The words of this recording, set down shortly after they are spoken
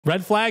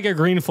Red flag or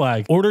green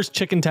flag? Orders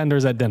chicken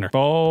tenders at dinner.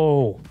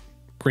 Oh,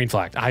 green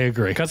flag. I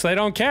agree. Because they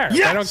don't care.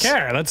 Yes! They don't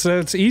care.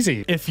 It's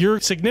easy. If your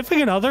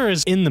significant other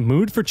is in the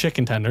mood for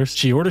chicken tenders,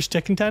 she orders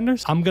chicken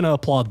tenders, I'm going to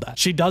applaud that.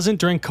 She doesn't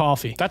drink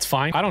coffee. That's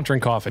fine. I don't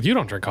drink coffee. You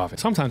don't drink coffee.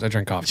 Sometimes I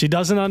drink coffee. She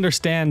doesn't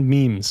understand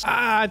memes.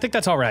 I think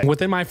that's all right.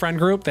 Within my friend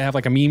group, they have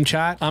like a meme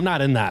chat. I'm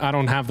not in that. I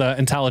don't have the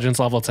intelligence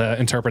level to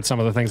interpret some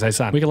of the things they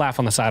send. We can laugh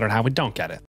on the side on how we don't get it.